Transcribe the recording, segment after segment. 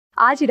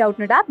आज ही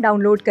Doubtnut app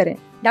download करें।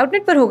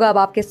 डाउटनट पर होगा अब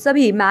आपके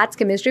सभी मैथ्स,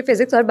 केमिस्ट्री,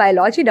 फिजिक्स और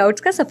बायोलॉजी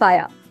डाउट्स का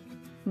सफाया।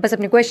 बस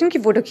अपने क्वेश्चन की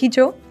फोटो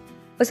खींचो,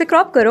 उसे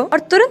क्रॉप करो और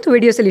तुरंत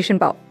वीडियो सोल्यूशन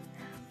पाओ।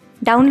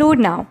 Download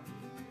now.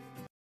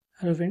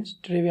 Hello friends,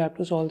 today we have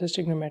to solve this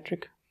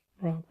trigonometric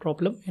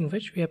problem in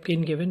which we have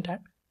been given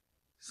that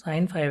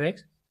sin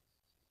 5x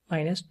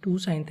minus 2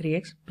 sin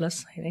 3x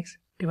plus sin x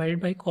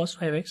divided by cos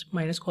 5x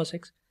minus cos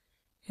x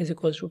is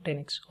equals to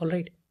 10x.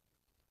 Alright.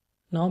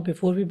 Now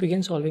before we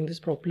begin solving this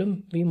problem,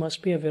 we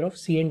must be aware of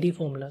C and D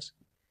formulas.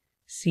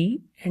 C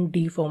and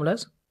D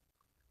formulas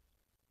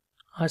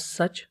are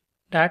such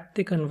that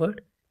they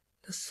convert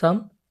the sum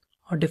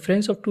or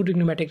difference of two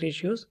trigonometric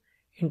ratios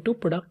into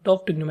product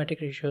of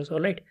trigonometric ratios.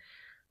 Alright.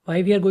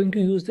 Why we are going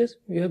to use this?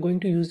 We are going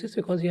to use this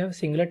because we have a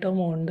singular term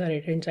on the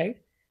right hand side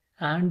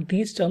and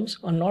these terms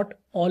are not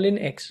all in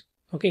x.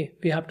 Okay,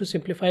 we have to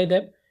simplify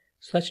them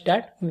such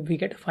that we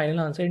get a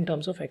final answer in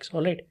terms of x.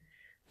 Alright,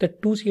 the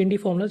two C and D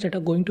formulas that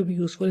are going to be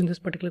useful in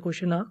this particular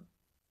question are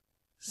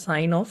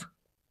sine of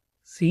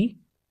C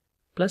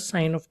plus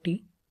sine of t.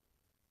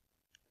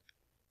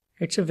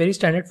 It's a very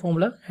standard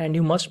formula and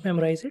you must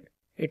memorize it.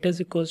 It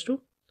is equals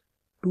to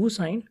 2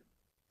 sine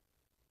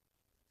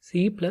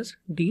C plus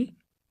d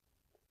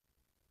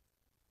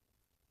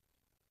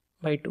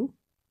by 2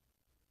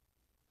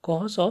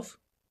 cos of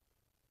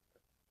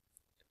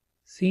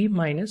C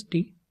minus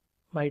d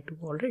by 2.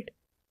 Alright,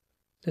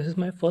 this is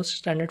my first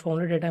standard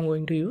formula that I am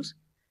going to use,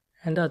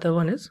 and the other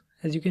one is,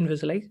 as you can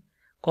visualize,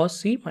 cos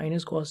C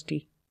minus cos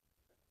d.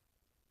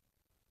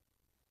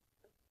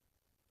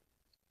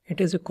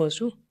 It is equals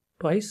to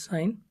twice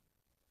sine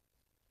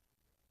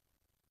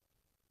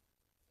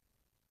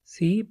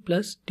C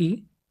plus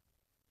d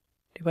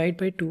divided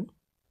by 2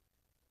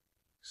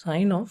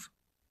 sine of,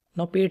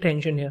 now pay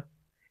attention here,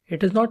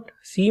 it is not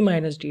C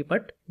minus d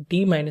but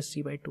d minus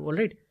C by 2.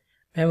 Alright,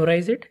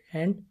 memorize it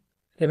and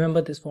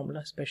remember this formula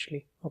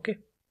especially. Okay,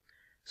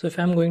 so if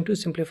I am going to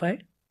simplify,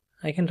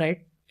 I can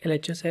write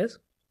LHS as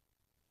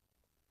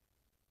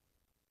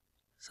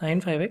sin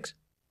 5x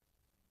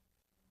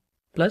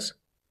plus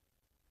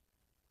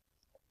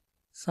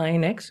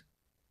sin x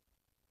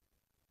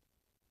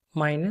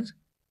minus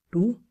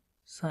 2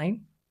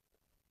 sin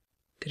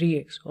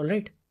 3x.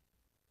 Alright,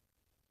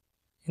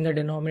 in the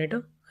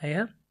denominator I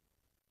have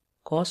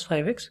cos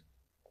 5x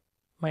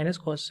minus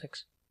cos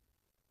x.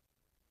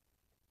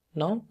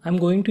 Now I am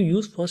going to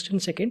use first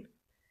and second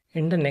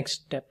in the next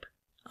step.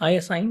 I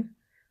assign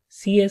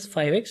C as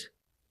 5x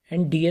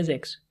and D as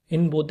x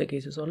in both the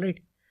cases. Alright,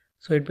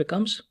 so it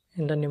becomes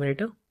in the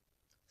numerator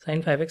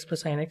sin 5x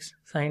plus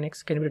sin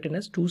x can be written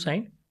as 2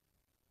 sin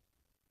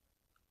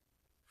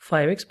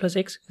 5x plus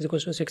x is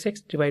equals to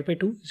 6x divided by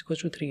 2 is equals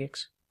to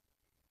 3x.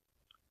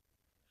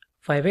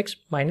 5x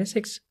minus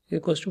x is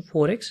equals to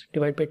 4x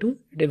divided by 2,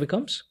 it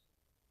becomes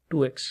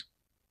 2x.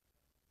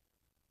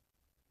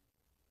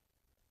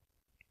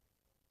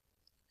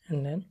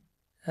 And then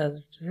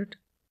as it,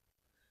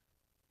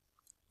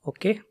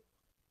 okay,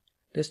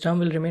 this term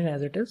will remain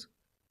as it is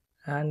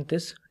and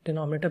this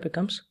denominator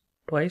becomes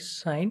twice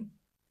sine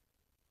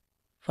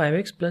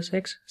 5x plus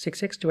x,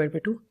 6x divided by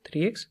 2,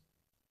 3x.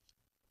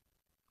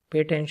 Pay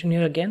attention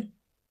here again,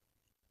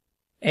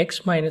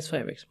 x minus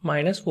 5x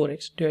minus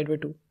 4x divided by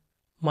 2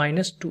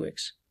 minus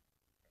 2x.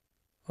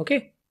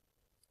 Okay,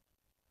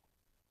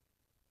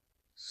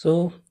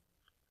 so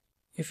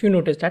if you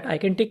notice that I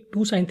can take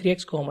 2 sin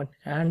 3x common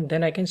and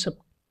then I can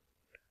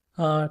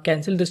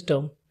cancel this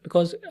term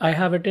because I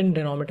have it in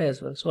denominator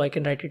as well. So I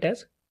can write it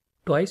as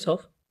twice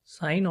of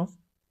sine of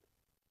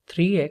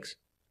 3x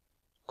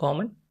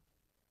common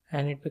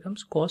and it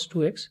becomes cos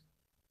 2x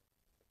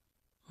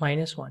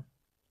minus 1.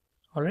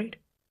 Alright,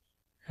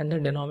 and the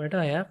denominator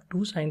I have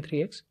 2 sin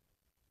 3x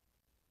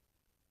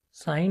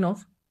sine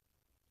of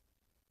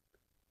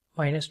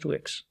minus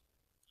 2x.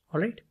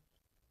 Alright,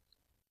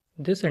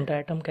 this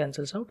entire term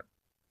cancels out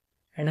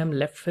and I'm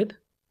left with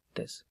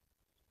this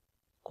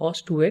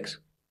cos 2x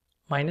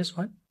minus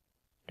 1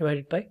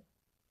 divided by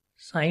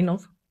sine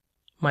of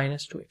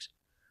minus 2x.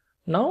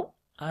 Now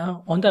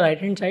on the right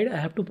hand side I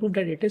have to prove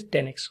that it is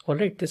 10x.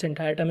 Alright, this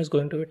entire term is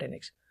going to be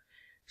 10x.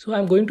 So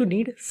I'm going to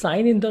need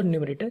sine in the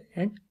numerator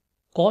and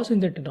cos in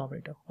the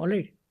denominator.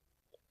 Alright,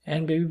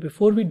 and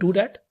before we do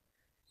that,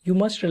 you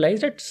must realize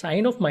that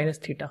sine of minus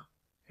theta,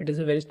 it is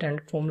a very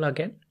standard formula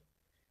again.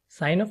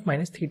 Sine of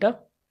minus theta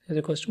is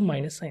equals to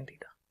minus sine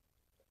theta.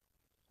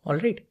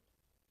 Alright,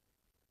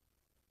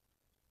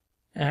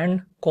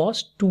 and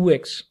cos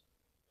 2x,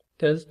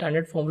 there is a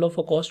standard formula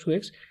for cos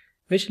 2x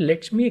which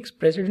lets me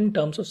express it in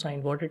terms of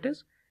sine. What it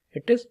is?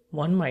 It is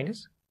 1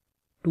 minus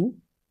 2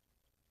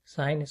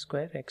 sine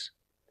square x.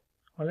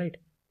 Alright,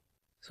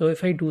 so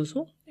if I do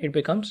so, it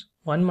becomes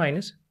 1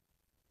 minus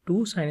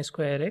 2 sine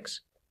square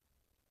x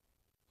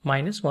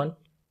minus 1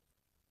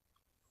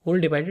 whole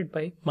divided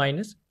by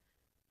minus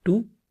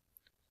 2.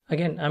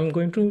 Again, I'm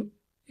going to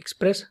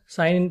express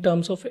sine in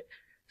terms of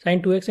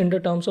sine 2x in the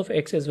terms of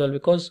x as well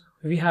because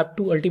we have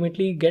to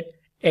ultimately get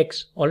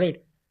x.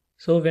 Alright,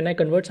 so when I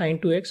convert sine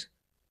 2x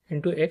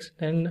into x,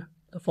 then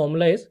the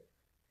formula is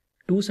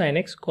 2 sin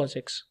x cos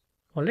x.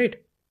 Alright,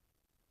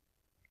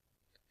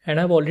 and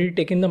I've already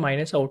taken the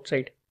minus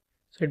outside.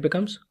 So it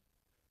becomes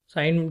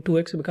sin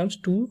 2x becomes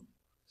 2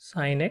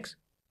 sin x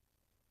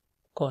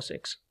cos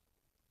x.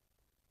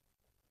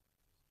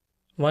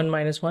 1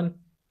 minus 1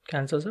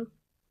 cancels out.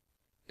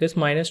 This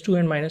minus 2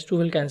 and minus 2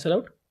 will cancel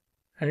out,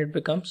 and it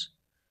becomes,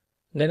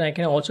 then I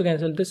can also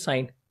cancel this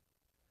sin.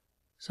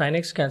 Sin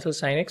x cancels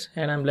sin x,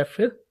 and I'm left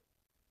with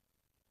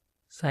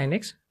sin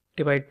x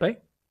divided by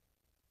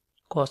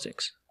cos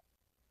x,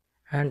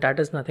 and that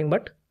is nothing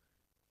but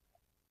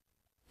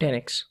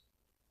 10x,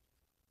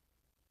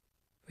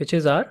 which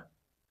is our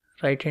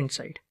right hand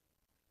side.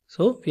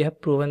 So we have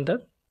proven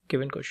the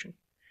given question.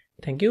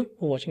 Thank you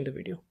for watching the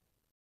video.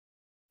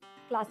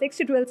 Class 6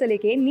 से 12 से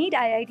लेके NEET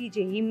IIT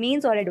JEE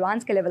mains और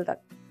advance के level तक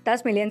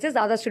 10 million से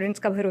ज़्यादा students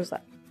का भरोसा।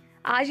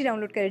 आज ही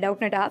डाउनलोड करें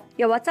डाउटनेट ऐप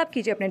या व्हाट्सएप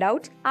कीजिए अपने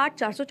डाउट्स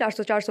 8400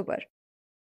 400 400 पर।